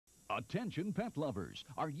Attention pet lovers,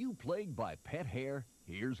 are you plagued by pet hair?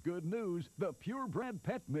 Here's good news, the Purebred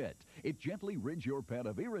Pet Mitt. It gently rids your pet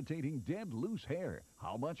of irritating dead loose hair.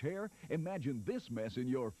 How much hair? Imagine this mess in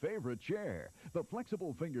your favorite chair. The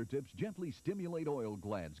flexible fingertips gently stimulate oil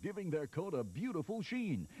glands, giving their coat a beautiful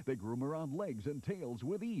sheen. They groom around legs and tails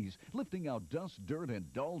with ease, lifting out dust, dirt,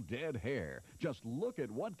 and dull dead hair. Just look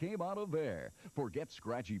at what came out of there. Forget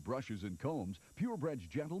scratchy brushes and combs. Purebred's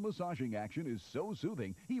gentle massaging action is so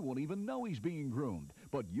soothing, he won't even know he's being groomed.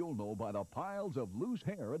 But you'll know by the piles of loose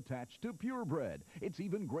hair attached to Purebred. It's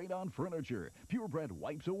even great on furniture. Purebred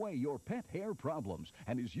wipes away your pet hair problems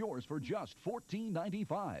and is yours for just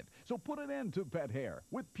 $14.95. So put an end to pet hair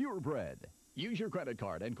with Purebred. Use your credit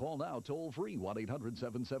card and call now toll-free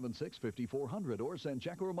 1-800-776-5400 or send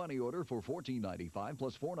check or money order for $14.95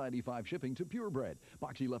 plus $4.95 shipping to Purebred,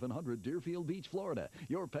 Box 1100, Deerfield Beach, Florida.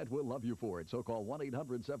 Your pet will love you for it, so call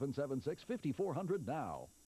 1-800-776-5400 now.